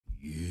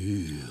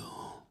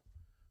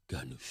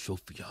Got a new show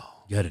for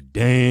y'all. Got a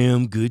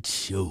damn good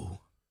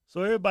show.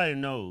 So everybody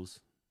knows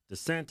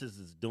DeSantis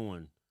is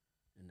doing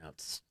an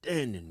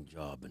outstanding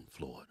job in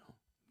Florida.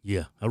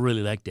 Yeah, I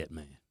really like that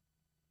man.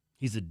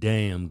 He's a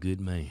damn good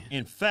man.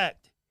 In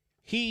fact,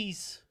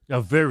 he's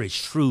a very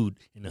shrewd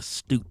and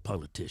astute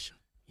politician.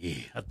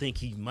 Yeah, I think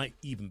he might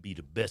even be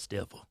the best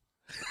ever.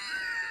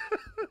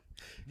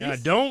 Now,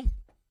 don't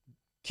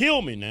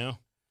kill me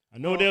now. I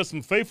know there's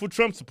some faithful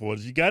Trump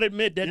supporters. You got to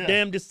admit that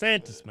damn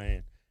DeSantis,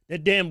 man.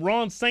 That damn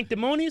Ron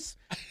Sanctimonious,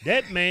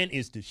 that man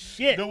is the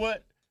shit. You know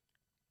what?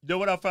 You know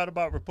what I found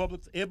about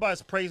Republicans?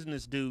 Everybody's praising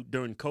this dude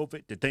during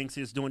COVID, the things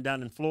he's doing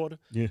down in Florida.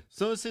 Yeah. As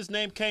soon as his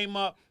name came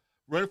up,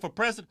 running for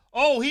president,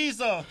 he's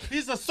a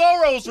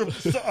Soros.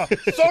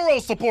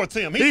 Soros supports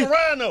him. He's a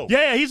rhino.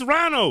 Yeah, he's a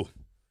rhino.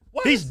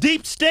 He's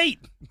deep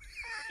state.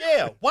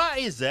 Yeah, why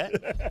is that?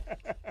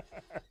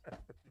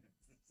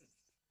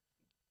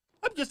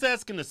 I'm just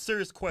asking a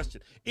serious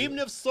question. Even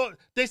if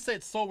they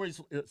said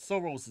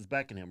Soros is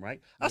backing him, right?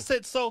 I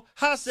said, so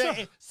how's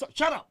that?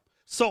 Shut up.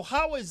 So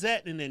how is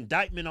that an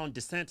indictment on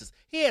DeSantis?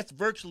 He has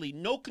virtually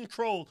no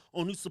control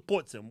on who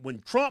supports him. When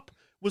Trump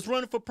was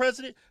running for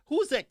president, who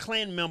was that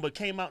Klan member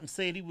came out and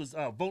said he was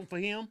voting for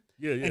him?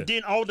 Yeah. And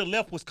then all the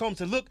left was coming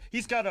to look,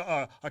 he's got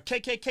a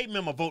KKK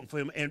member voting for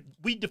him, and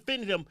we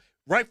defended him,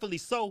 rightfully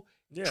so.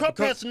 Yeah, Trump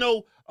has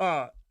no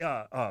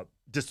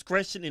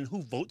discretion in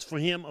who votes for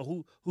him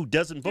or who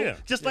doesn't vote.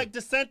 Just like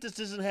DeSantis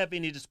doesn't have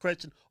any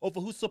discretion over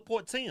who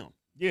supports him.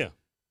 Yeah.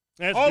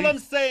 All I'm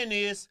saying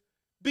is,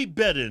 be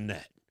better than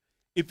that.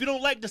 If you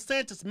don't like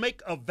DeSantis,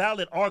 make a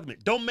valid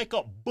argument. Don't make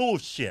up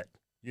bullshit.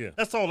 Yeah.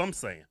 That's all I'm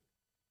saying.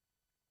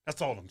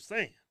 That's all I'm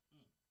saying.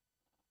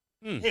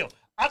 Hell,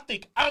 I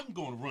think I'm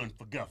going to run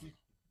for governor.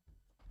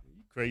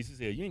 You crazy as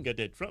hell. You ain't got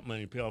that Trump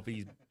money to pay off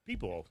these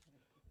people off.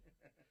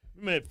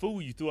 Remember that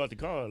fool you threw out the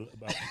car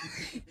about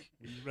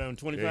around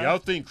 25? Yeah, y'all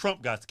think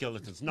Trump got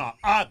skeletons. No,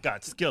 I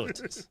got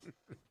skeletons.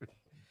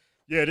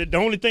 Yeah, the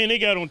only thing they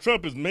got on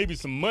Trump is maybe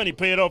some money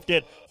paying off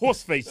that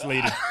horse face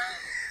lady.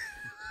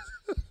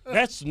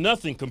 That's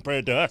nothing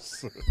compared to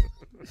us.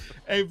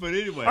 Hey, but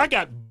anyway. I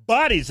got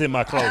bodies in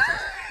my closet.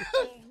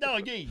 No,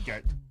 you ain't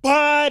got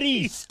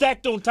bodies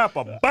stacked on top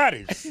of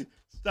bodies.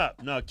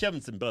 Stop. No,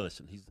 Kevin's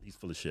embellishing. He's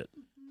full of shit.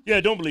 Yeah,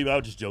 don't believe it. I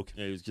was just joking.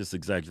 Yeah, he was just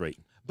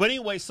exaggerating. But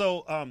anyway,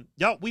 so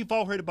y'all, we've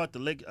all heard about the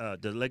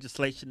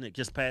legislation that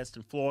just passed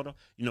in Florida.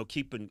 You know,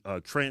 keeping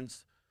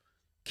trans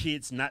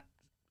kids, not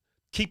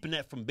keeping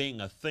that from being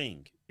a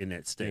thing in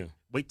that state. Yeah.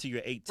 Wait till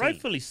you're 18.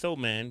 Rightfully so,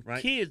 man.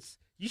 Right? Kids,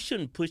 you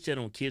shouldn't push that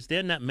on kids.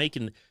 They're not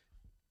making.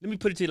 Let me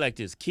put it to you like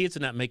this: kids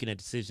are not making that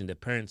decision. Their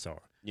parents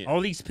are. Yeah. All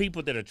these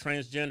people that are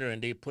transgender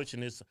and they're pushing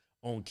this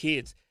on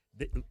kids,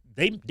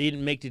 they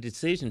didn't make the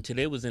decision until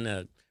they was in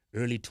the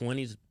early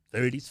 20s.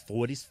 30s,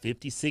 40s,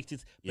 50s,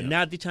 60s. But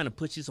now they're trying to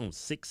push this on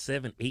 6,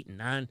 7, 8,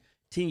 9,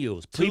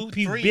 10-year-olds.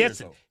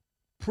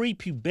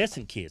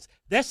 Prepubescent kids.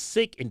 That's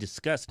sick and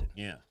disgusting.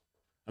 Yeah.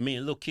 I mean,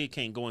 a little kid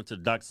can't go into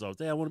the doctor's office.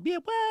 Hey, I want to be a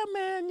wild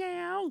man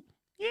now.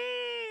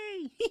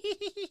 Yay.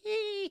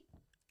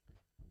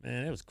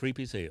 Man, that was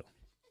creepy as hell.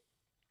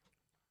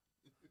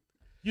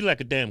 You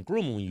like a damn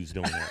groomer when you was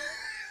doing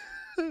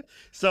that.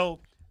 So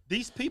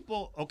these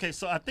people, okay,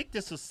 so I think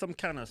this is some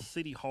kind of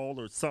city hall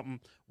or something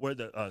where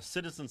the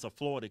citizens of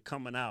Florida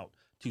coming out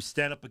to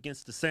stand up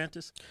against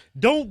DeSantis.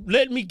 Don't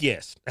let me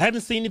guess. I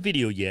haven't seen the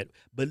video yet,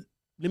 but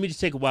let me just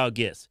take a wild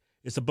guess.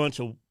 It's a bunch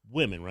of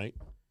women, right?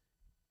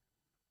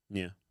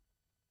 Yeah.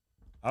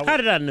 How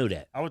did I know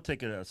that? I would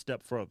take it a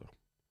step further.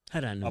 How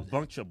did I know that? A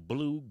bunch of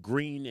blue,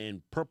 green,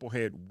 and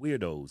purple-haired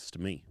weirdos to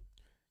me.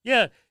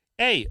 Yeah.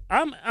 Hey,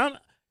 I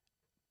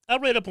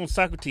read up on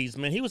Socrates,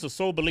 man. He was a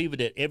sole believer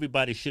that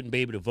everybody shouldn't be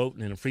able to vote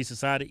in a free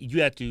society.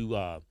 You have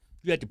to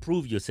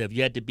prove yourself.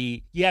 You have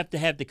to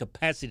have the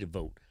capacity to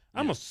vote.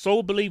 I'm a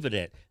sole believer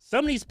that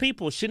some of these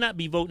people should not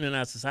be voting in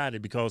our society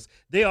because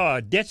they are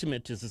a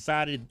detriment to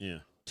society,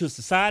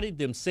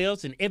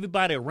 themselves, and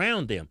everybody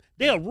around them.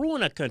 They'll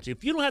ruin our country.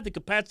 If you don't have the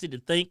capacity to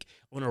think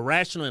on a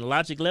rational and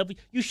logical level,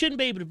 you shouldn't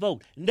be able to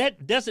vote. And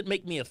that doesn't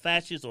make me a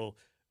fascist or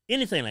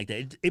anything like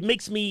that. It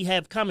makes me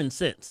have common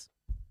sense.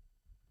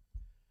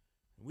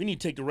 We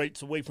need to take the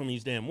rights away from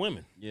these damn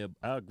women. Yeah,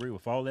 I agree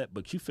with all that,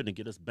 but you finna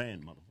get us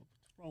banned, motherfucker.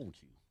 What's wrong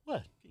with you?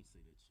 What? Can't say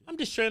that shit. I'm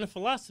just sharing the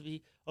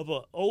philosophy of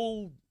an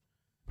old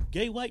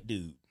gay white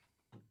dude.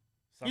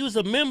 He was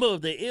a member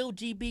of the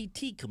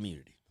LGBT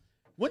community.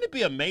 Wouldn't it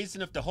be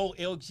amazing if the whole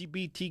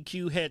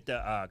LGBTQ had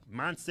the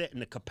mindset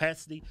and the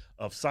capacity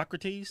of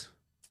Socrates?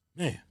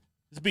 Man,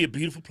 this would be a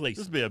beautiful place.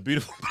 This would be a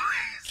beautiful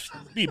place.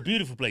 It'd be a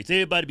beautiful place.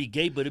 Everybody be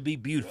gay, but it'd be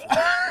beautiful.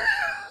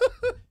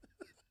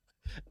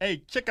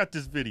 Hey, check out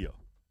this video.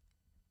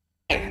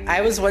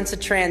 I was once a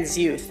trans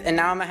youth, and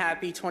now I'm a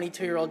happy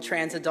 22-year-old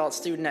trans adult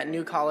student at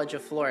New College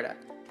of Florida.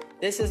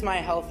 This is my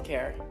health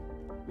care.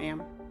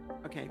 Ma'am,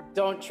 okay.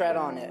 Don't tread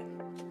on it.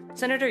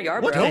 Senator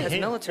Yarborough has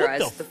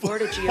militarized the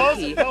Florida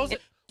GOP.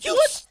 You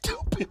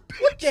stupid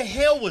bitch. What the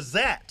hell was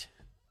that?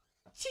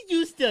 She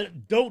used to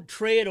don't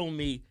tread on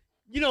me.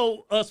 You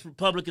know, us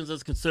Republicans,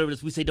 us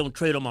conservatives, we say don't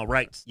tread on my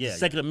rights. Yeah.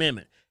 Second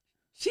Amendment.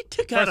 She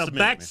took out a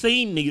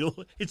vaccine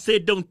needle and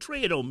said, "Don't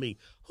tread on me."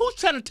 Who's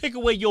trying to take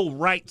away your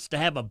rights to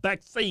have a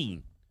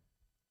vaccine?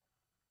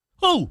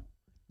 Who?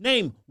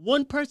 Name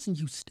one person,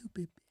 you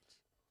stupid bitch.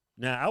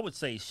 Now, I would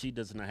say she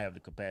does not have the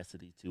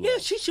capacity to. Yeah,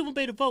 she shouldn't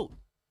be able to vote.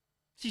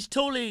 She's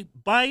totally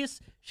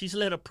biased. She's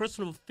let her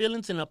personal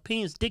feelings and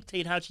opinions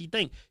dictate how she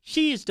thinks.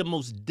 She is the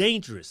most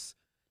dangerous.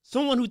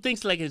 Someone who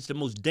thinks like it's the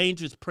most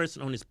dangerous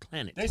person on this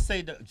planet. They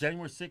say that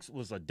January 6th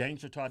was a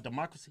danger to our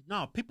democracy.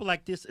 No, people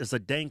like this is a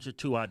danger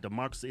to our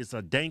democracy. It's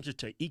a danger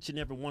to each and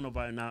every one of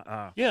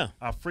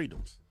our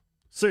freedoms.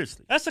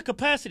 Seriously. That's a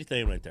capacity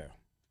thing right there.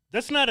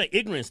 That's not an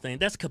ignorance thing.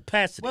 That's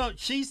capacity. Well,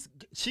 she's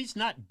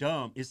not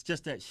dumb. It's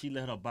just that she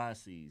let her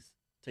biases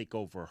take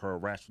over her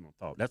rational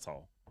thought. That's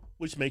all.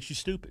 Which makes you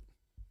stupid.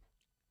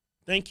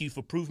 Thank you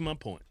for proving my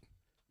point.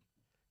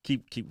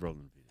 Keep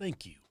rolling.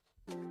 Thank you.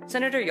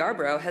 Senator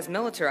Yarborough has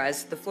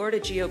militarized the Florida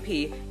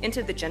GOP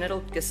into the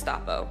genital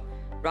Gestapo.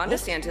 Ron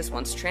DeSantis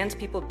wants trans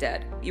people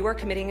dead. You are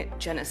committing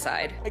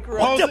genocide.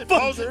 What the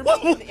fuck?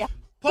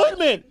 Wait a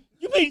minute.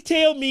 You mean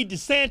tell me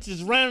DeSantis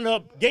is rounding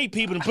up gay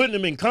people and putting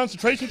them in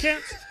concentration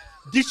camps?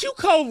 Did you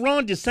call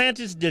Ron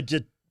DeSantis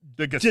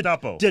the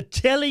Gestapo?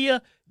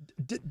 Genitalia?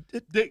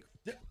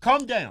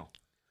 Calm down.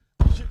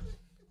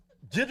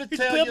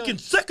 Genitalia. I'm getting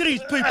sick of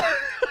these people.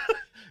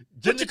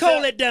 What you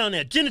call that down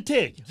there?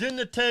 Genitalia.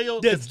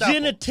 Genitalia the Gestapo.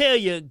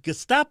 Genitalia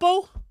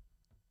Gestapo?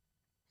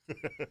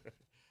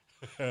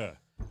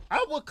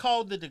 I would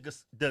call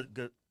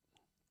the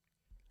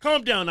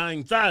Calm down, our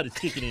anxiety's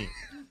kicking in.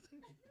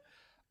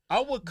 I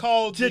would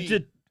call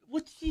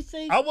what did she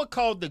say? I would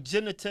call the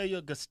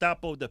genitalia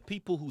Gestapo the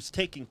people who's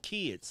taking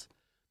kids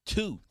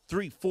 2,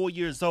 3, 4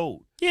 years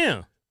old.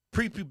 Yeah.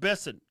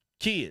 Prepubescent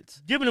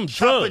kids. Giving them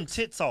chopping drugs.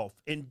 tits off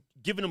and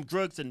giving them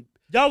drugs. And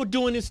y'all were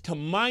doing this to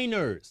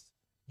minors.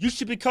 You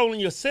should be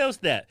calling yourselves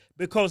that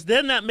because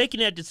they're not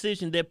making that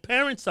decision. Their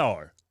parents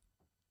are.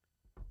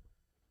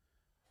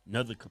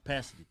 Another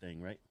capacity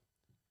thing, right?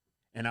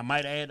 And I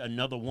might add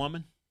another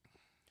woman.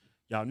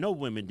 Y'all know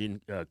women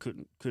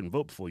couldn't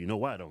vote before. You know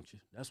why, don't you?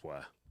 That's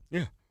why.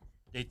 Yeah.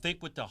 They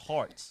think with their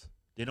hearts.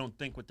 They don't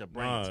think with their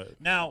brains.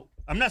 Now,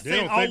 I'm not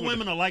saying all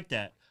women are like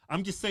that.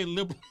 I'm just saying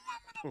liberal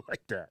women are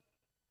like that.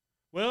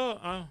 Well,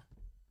 I'm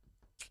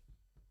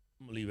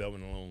going to leave that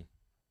one alone.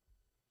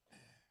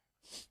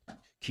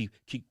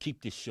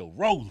 Keep this show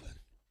rolling.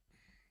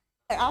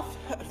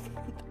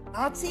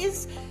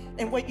 Nazis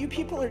and what you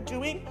people are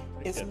doing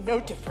is no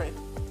different.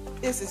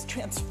 This is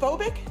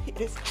transphobic. It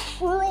is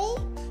cruel.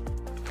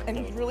 And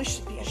you really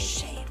should be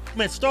ashamed.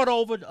 Man, start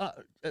over.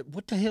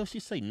 What the hell she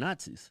say?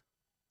 Nazis.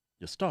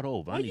 Just start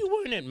over. Why are you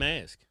wearing that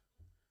mask?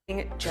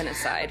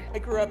 Genocide. I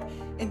grew up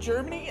in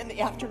Germany in the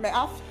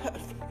aftermath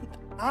of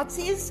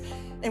Nazis,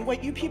 and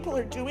what you people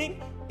are doing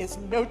is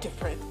no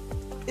different.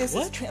 This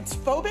is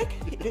transphobic.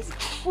 It is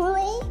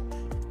cruel.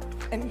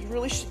 And you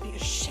really should be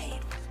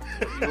ashamed.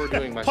 We're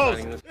doing my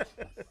signing this.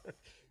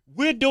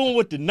 We're doing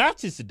what the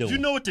Nazis are doing. You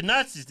know what the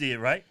Nazis did,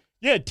 right?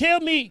 Yeah, tell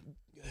me.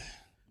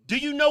 Do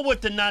you know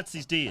what the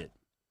Nazis did?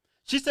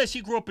 She said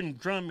she grew up in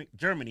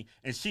Germany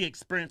and she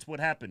experienced what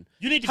happened.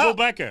 You need to go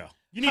back there.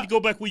 You need to go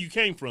back where you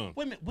came from.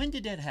 Wait a minute. When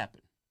did that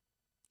happen?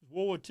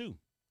 World War II.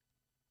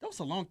 That was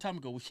a long time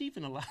ago. Was she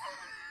even alive?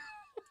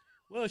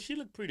 Well, she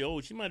looked pretty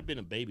old. She might have been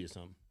a baby or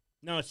something.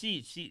 No,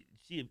 see,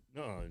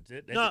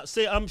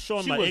 I'm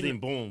showing my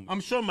wasn't born.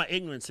 I'm showing my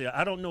ignorance here.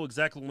 I don't know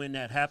exactly when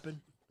that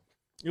happened.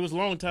 It was a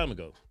long time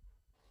ago.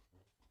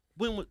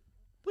 When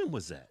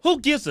was that? Who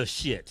gives a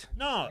shit?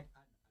 No.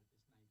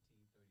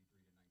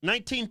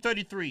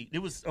 1933. It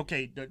was,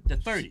 okay, the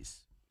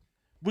 30s.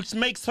 Which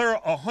makes her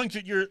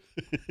 100 years.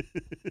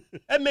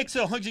 That makes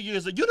her 100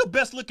 years old. You're the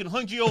best looking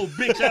 100-year-old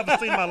bitch I've ever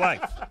seen in my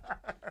life.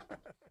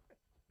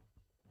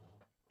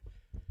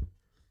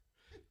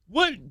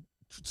 What?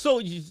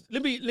 So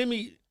let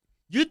me.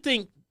 You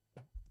think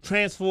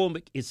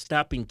transphobic is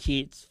stopping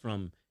kids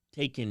from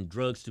taking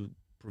drugs to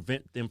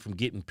prevent them from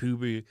getting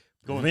puberty?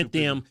 Prevent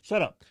them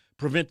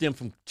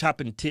from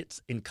chopping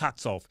tits and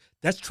cocks off.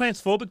 That's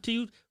transphobic to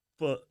you?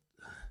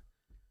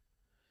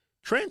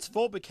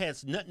 Transphobic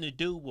has nothing to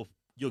do with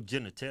your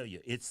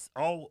genitalia. It's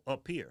all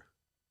up here.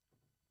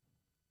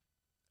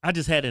 I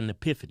just had an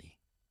epiphany.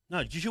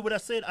 No, did you hear what I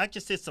said? I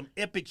just said some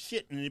epic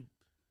shit.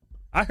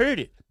 I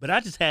heard it, but I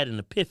just had an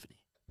epiphany.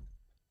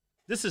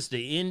 This is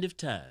the end of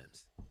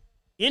times.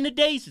 End of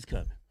days is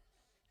coming.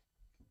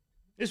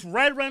 It's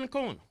right around the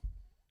corner.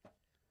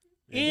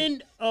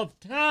 End of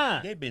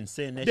time. They've been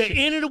saying that shit.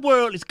 The end of the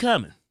world is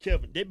coming.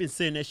 Kevin, they've been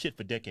saying that shit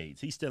for decades.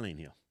 He still ain't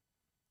here.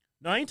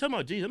 No, I ain't talking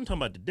about Jesus. I'm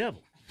talking about the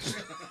devil.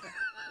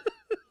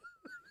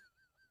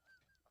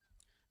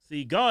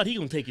 See, God, he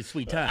gonna take his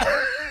sweet time.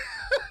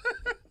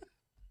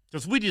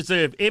 Because we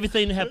deserve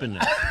everything to happen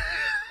now.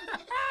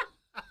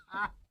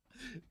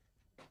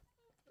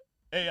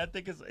 Hey, I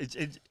think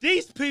it's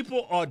these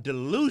people are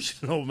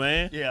delusional,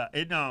 man. Yeah,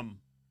 and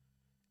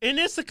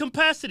it's a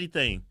capacity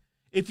thing.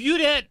 If you're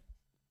that,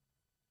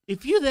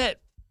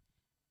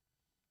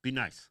 be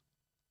nice.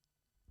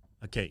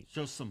 Okay,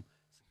 show some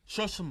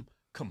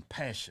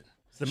compassion.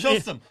 Show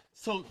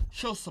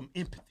some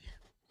empathy.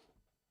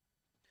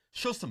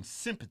 Show some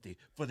sympathy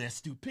for their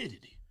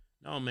stupidity.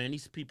 No, man,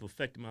 these people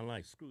affected my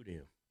life. Screw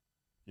them.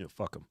 Yeah,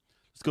 fuck them.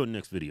 Let's go to the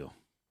next video.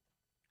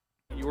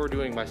 What you are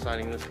doing by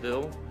signing this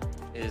bill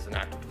is an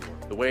act of war.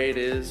 The way it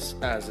is,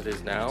 as it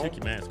is now, Take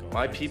your mask off,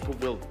 my please. people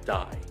will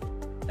die.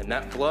 And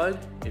that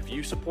blood, if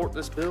you support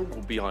this bill,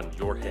 will be on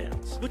your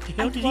hands. What the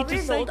hell I'm did he 12 just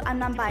years say? old. I'm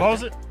non-binary.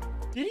 Pause it.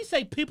 Did he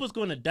say people's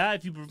going to die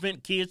if you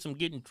prevent kids from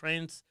getting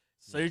trans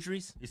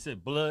surgeries? He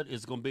said blood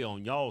is going to be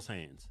on y'all's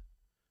hands.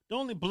 The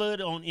only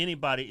blood on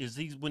anybody is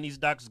when these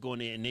doctors go in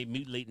there and they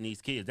mutilating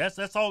these kids.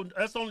 That's all.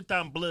 That's the only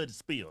time blood is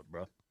spilled,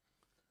 bro.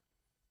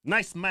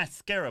 Nice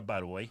mascara,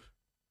 by the way.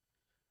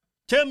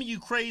 Tell me you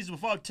crazy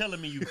without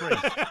telling me you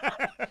crazy.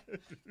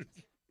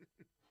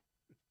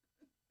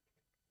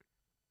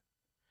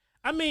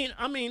 I mean,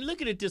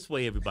 look at it this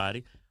way,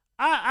 everybody.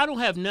 I don't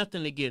have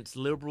nothing against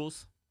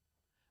liberals,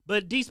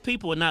 but these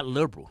people are not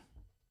liberal.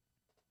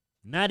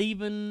 Not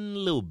even a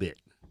little bit.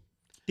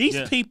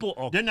 These people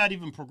are. They're not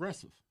even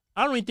progressive.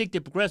 I don't even think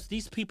they're progressive.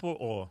 These people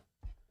are.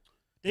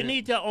 They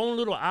need their own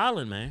little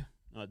island, man.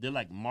 They're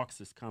like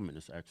Marxist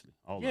communists, actually.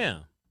 All of Yeah,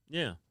 them.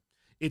 yeah.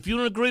 If you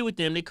don't agree with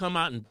them, they come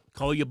out and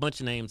call you a bunch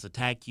of names,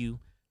 attack you.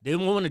 They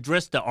don't want to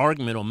address the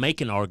argument or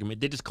make an argument.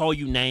 They just call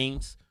you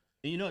names.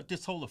 And you know what?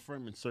 This whole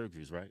affirming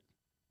surgeries, right?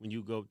 When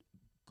you go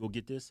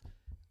get this,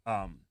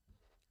 what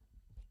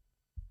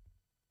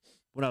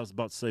I was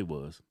about to say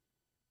was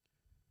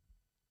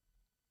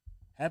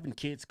having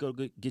kids go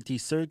get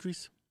these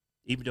surgeries,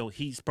 even though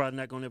he's probably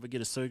not going to ever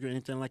get a surgery or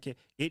anything like that.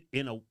 It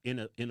in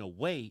a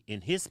way,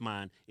 in his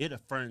mind, it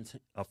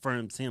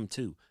affirms him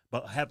too.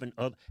 But having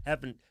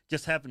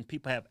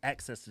people have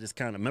access to this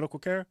kind of medical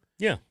care,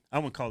 Yeah. I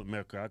wouldn't call it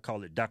medical care. I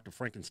call it Dr.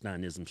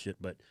 Frankensteinism shit.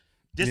 But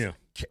this,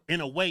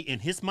 in a way, in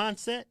his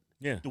mindset,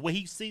 the way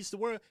he sees the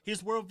world,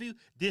 his worldview,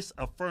 this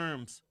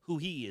affirms who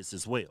he is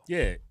as well.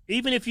 Yeah.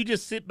 Even if you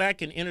just sit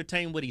back and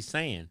entertain what he's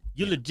saying,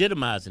 you're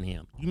legitimizing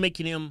him. You're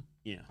making him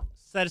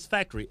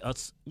satisfactory,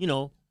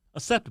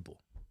 acceptable.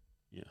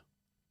 Yeah.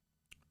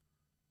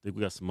 I think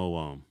we got some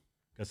more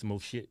Got some more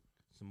shit,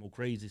 some more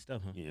crazy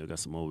stuff, huh? we got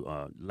some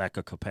more lack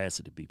of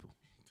capacity people.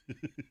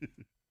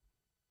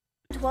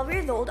 12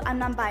 years old. I'm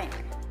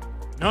non-binary.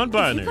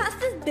 Non-binary. If you pass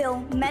this bill,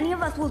 many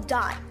of us will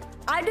die.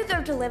 I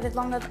deserve to live as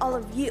long as all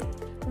of you.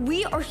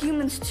 We are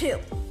humans too.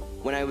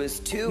 When I was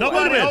 2, No, I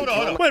wait a minute, wanted to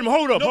hold kill on. Wait a minute,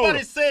 hold up.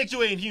 Nobody said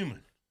you ain't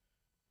human.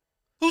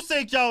 Who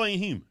said y'all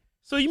ain't human?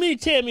 So you mean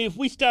to tell me if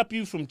we stop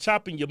you from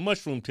chopping your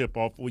mushroom tip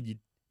off or your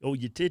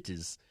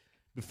titties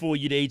before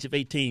you're the age of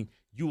 18,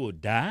 you will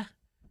die?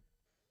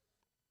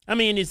 I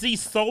mean, is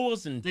these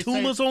sores and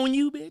tumors on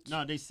you, bitch?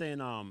 No, they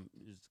saying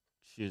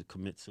she'll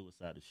commit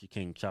suicide if she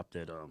can't chop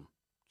it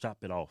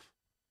off.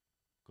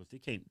 Because they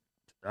can't,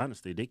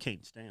 honestly, they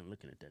can't stand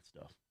looking at that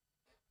stuff.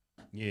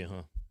 Yeah,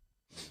 huh?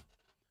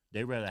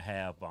 They rather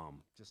have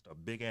just a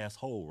big ass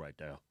hole right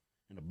there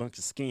and a bunch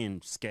of skin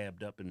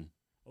scabbed up and.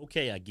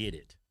 Okay, I get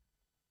it.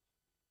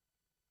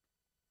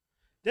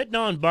 That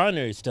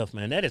non-binary stuff,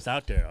 man, that is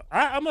out there.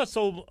 I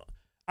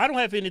don't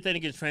have anything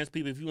against trans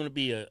people. If you want to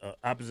be a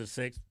opposite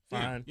sex,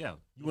 fine. Yeah.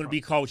 You want to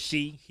be called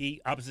she,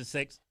 he, opposite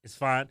sex, it's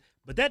fine.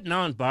 But that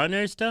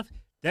non-binary stuff,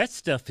 that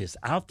stuff is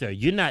out there.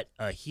 You're not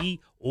a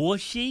he or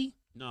she.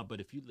 No, but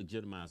if you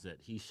legitimize that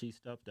he, she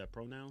stuff, that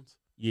pronouns,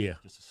 Yeah.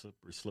 just a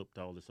slippery slope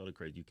to all this other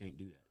crazy, you can't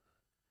do that.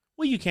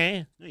 Well, you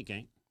can. No, you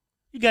can't.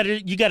 You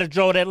gotta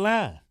draw that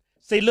line.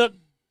 Say, look,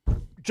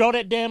 draw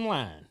that damn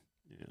line.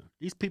 Yeah.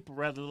 These people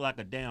rather look like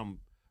a damn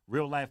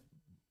real life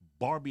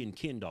Barbie and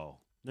Ken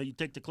doll. No, you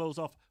take the clothes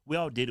off. We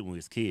all did it when we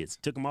was kids.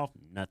 Took them off,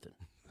 nothing.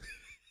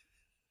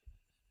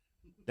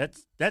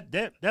 That's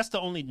the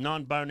only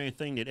non-binary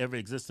thing that ever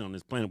existed on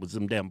this planet was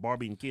them damn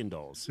Barbie and Ken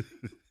dolls.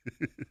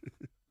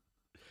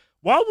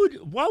 Why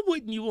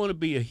wouldn't you want to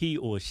be a he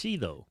or a she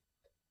though?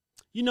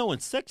 You know, when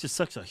sex is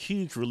such a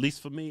huge release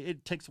for me,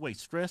 it takes away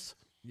stress.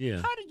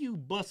 Yeah. How do you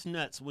bust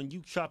nuts when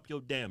you chop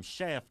your damn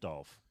shaft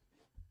off?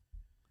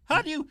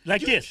 How do you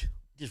This?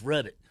 Just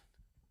rub it.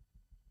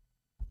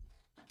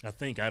 I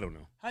don't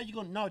know. How you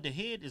gonna know the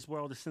head is where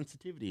all the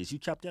sensitivity is? You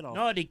chop that off.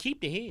 No, they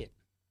keep the head.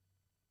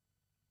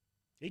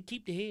 They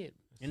keep the head.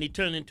 And they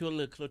turn into a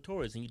little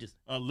clitoris and you just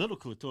A little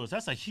clitoris.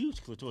 That's a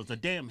huge clitoris. A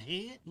damn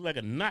head. look like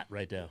a knot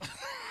right there.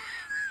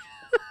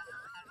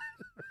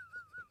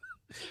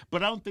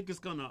 But I don't think it's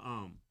gonna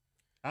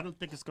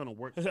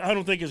work. I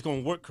don't think it's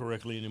gonna work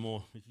correctly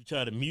anymore. If you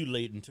try to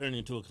mutilate and turn it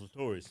into a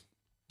clitoris.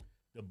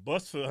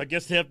 I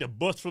guess they have to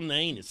bust from the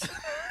anus.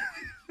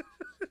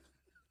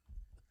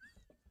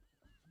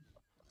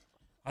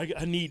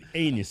 I need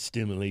anus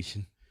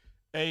stimulation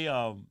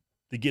to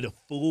get a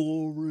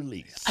full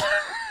release.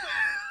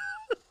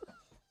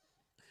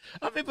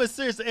 I mean, but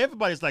seriously,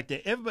 everybody's like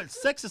that.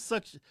 Sex is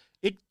such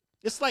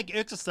it's like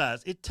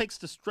exercise. It takes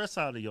the stress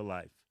out of your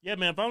life. Yeah,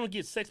 man, if I don't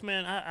get sex,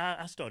 man,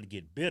 I start to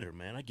get bitter,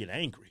 man. I get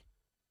angry.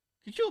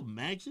 Could you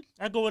imagine?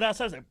 I go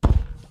outside and say,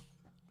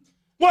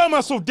 why am I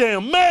so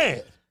damn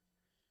mad?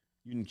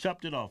 You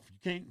chopped it off.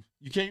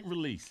 You can't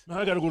release. Now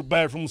I gotta go to the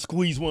bathroom and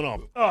squeeze one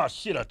off. Oh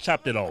shit, I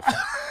chopped it off.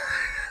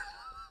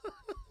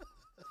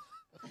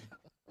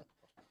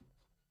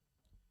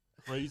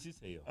 Crazy as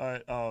hell. All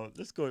right,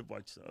 let's go and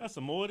watch some. That's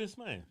some more of this,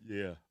 man.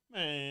 Yeah.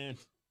 Man.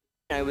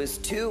 When I was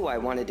 2, I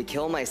wanted to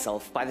kill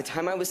myself. By the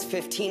time I was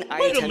 15, I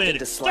Wait a attempted minute.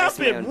 to slice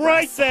Stop my it own right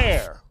breasts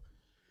there. off.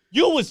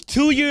 You was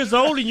 2 years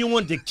old and you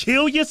wanted to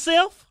kill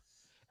yourself?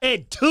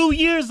 At 2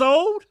 years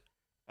old?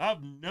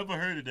 I've never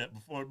heard of that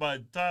before in my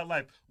entire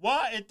life.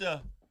 Why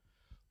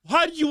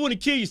did you want to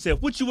kill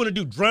yourself? What you want to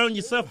do, drown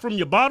yourself from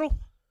your bottle?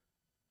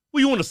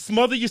 Well, you want to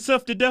smother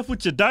yourself to death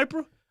with your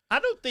diaper? I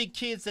don't think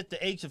kids at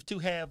the age of 2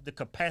 have the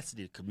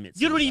capacity to commit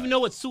suicide. You don't even know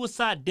what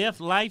suicide, death,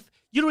 life.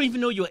 You don't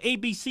even know your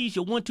ABCs,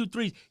 your 1, 2,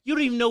 3s. You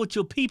don't even know what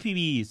your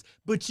PPB is.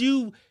 But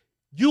you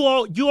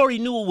already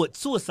knew what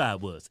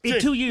suicide was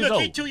at 2 years look,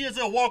 old. Look, 2 years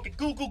old, walking,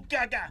 goo goo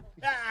gaga.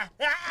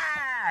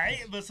 I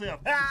hate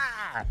myself.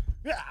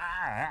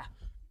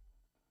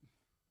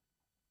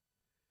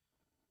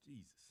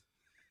 Jesus.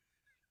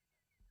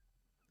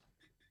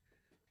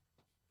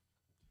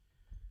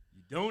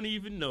 You don't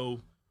even know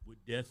what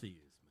death is.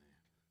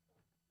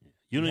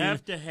 You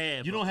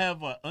don't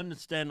have an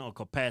understanding or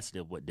capacity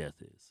of what death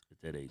is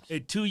at that age.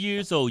 At 2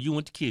 years old, you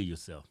want to kill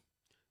yourself.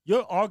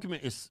 Your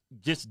argument is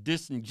just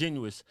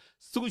disingenuous.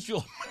 Soon as you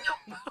open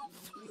your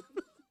mouth.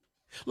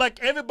 Like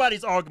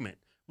everybody's argument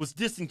was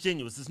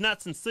disingenuous. It's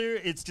not sincere.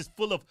 It's just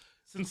full of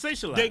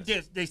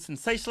sensationalized. They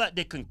sensationalize.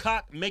 They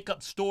concoct, make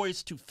up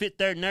stories to fit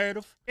their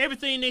narrative.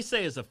 Everything they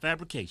say is a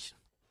fabrication.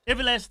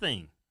 Every last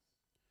thing.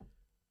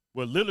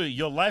 Well, literally,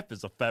 your life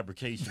is a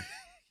fabrication.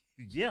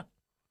 Yeah.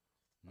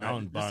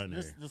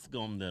 Non-binary. Let's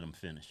go and let them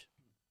finish.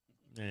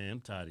 Man, I'm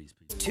tired of these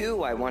people.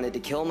 2, I wanted to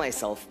kill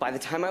myself. By the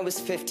time I was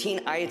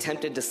 15, I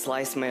attempted to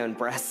slice my own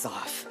breasts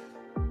off.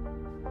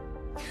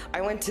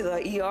 I went to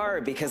the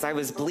ER because I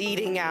was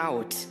bleeding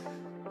out.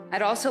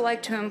 I'd also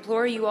like to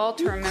implore you all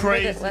to remember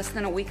crazy. that less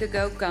than a week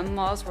ago, gun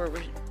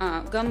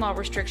law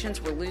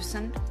restrictions were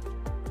loosened.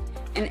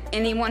 And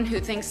anyone who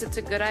thinks it's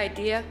a good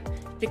idea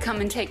to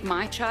come and take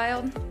my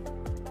child,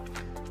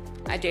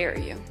 I dare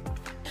you.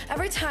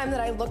 Every time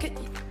that I look at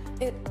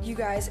you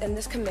guys in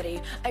this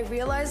committee, I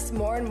realize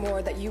more and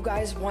more that you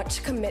guys want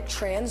to commit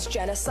trans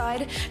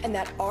genocide and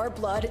that our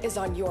blood is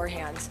on your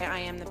hands. I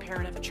am the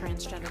parent of a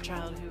transgender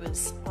child who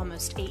is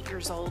almost 8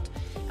 years old,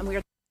 and we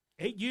are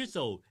 8 years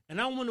old,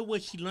 and I wonder where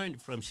she learned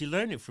it from. She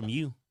learned it from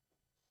you.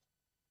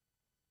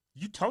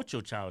 You taught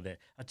your child that.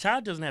 A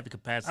child doesn't have the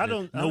capacity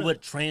to know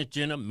what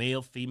transgender,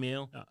 male,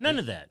 female, none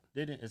of that.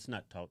 It's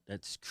not taught.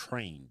 That's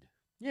trained.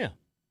 Yeah.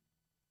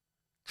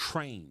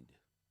 Trained.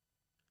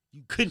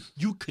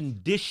 You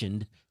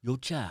conditioned your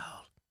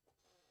child.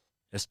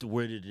 That's the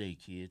word of the day,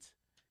 kids.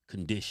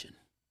 Condition.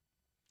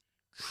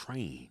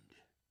 Trained.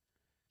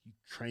 You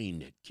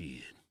trained that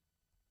kid.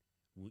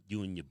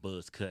 You and your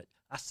buzz cut.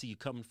 I see you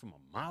coming from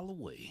a mile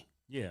away.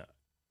 Yeah.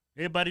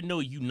 Everybody know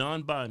you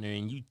non-binary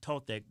and you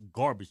taught that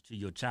garbage to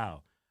your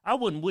child. I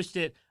wouldn't wish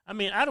that. I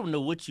mean, I don't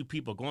know what you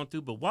people are going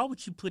through, but why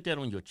would you put that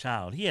on your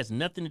child? He has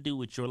nothing to do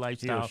with your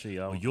lifestyle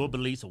or your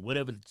beliefs or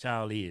whatever the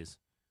child is.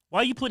 Why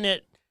are you putting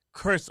that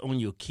curse on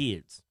your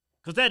kids?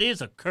 Because that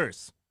is a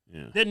curse.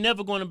 Yeah. They're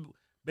never going to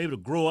be able to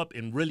grow up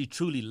and really,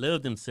 truly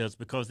love themselves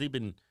because they've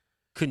been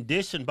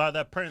conditioned by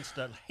their parents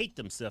to hate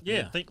themselves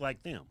and think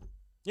like them.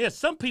 Yeah,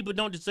 some people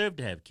don't deserve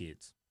to have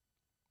kids.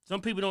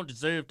 Some people don't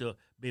deserve to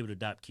be able to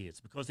adopt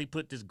kids because they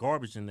put this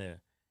garbage in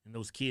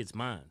those kids'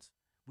 minds.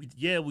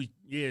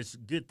 It's a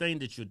good thing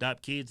that you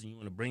adopt kids and you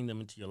want to bring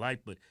them into your life,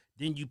 but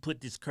then you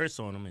put this curse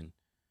on them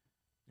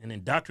and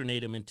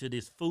indoctrinate them into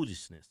this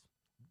foolishness.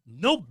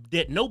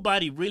 That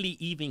nobody really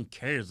even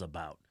cares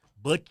about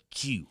but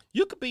you.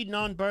 You could be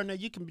non-binary.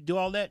 You can do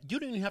all that. You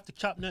don't even have to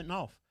chop nothing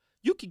off.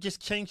 You could just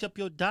change up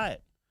your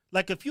diet.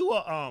 Like if you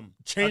are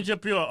change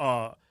up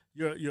your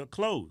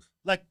clothes.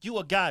 Like you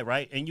a guy,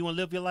 right? And you want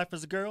to live your life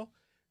as a girl.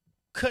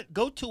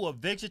 Go to a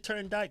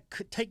vegetarian diet.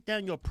 Take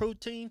down your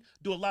protein.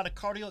 Do a lot of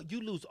cardio.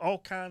 You lose all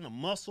kind of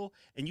muscle,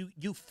 and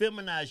you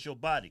feminize your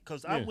body.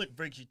 Because I went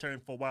vegetarian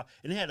for a while,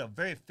 and it had a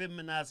very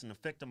feminizing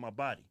effect on my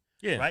body.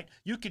 Yeah. Right?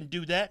 You can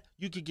do that.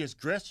 You can get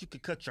dressed. You can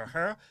cut your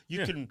hair.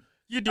 You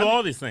do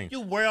all these things.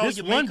 You wear all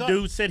your makeup. This one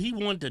dude said he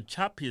wanted to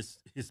chop his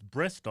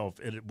breast off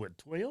at,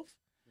 12?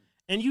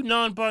 And you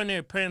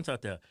non-binary parents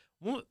out there,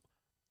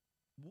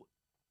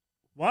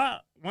 why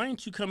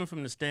ain't you coming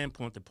from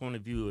the point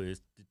of view is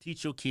to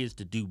teach your kids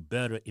to do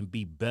better and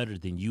be better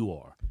than you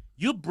are?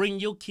 You bring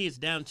your kids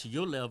down to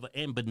your level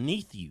and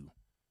beneath you.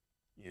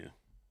 Yeah.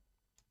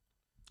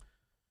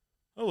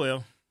 Oh,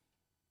 well.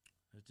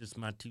 That's just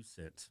my 2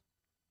 cents.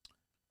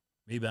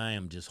 Maybe I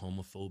am just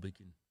homophobic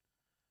and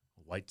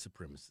a white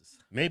supremacist.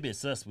 Maybe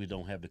it's us we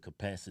don't have the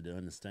capacity to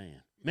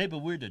understand. Maybe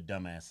we're the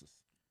dumbasses.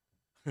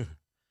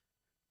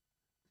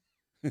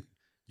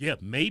 Yeah,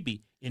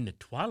 maybe in the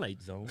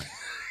Twilight Zone.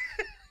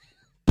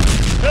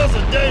 That was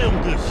a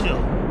damn good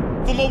show.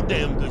 For more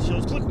damn good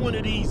shows, click one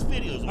of these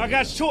videos. I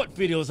got short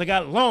videos. I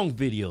got long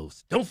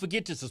videos. Don't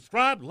forget to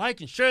subscribe, like,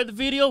 and share the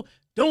video.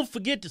 Don't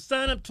forget to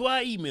sign up to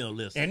our email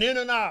list. And then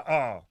in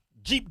our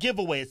Jeep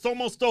giveaway, it's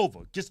almost over.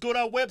 Just go to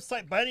our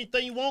website, buy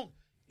anything you want,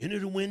 enter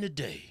to win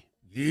today.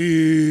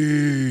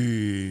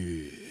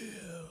 Yeah.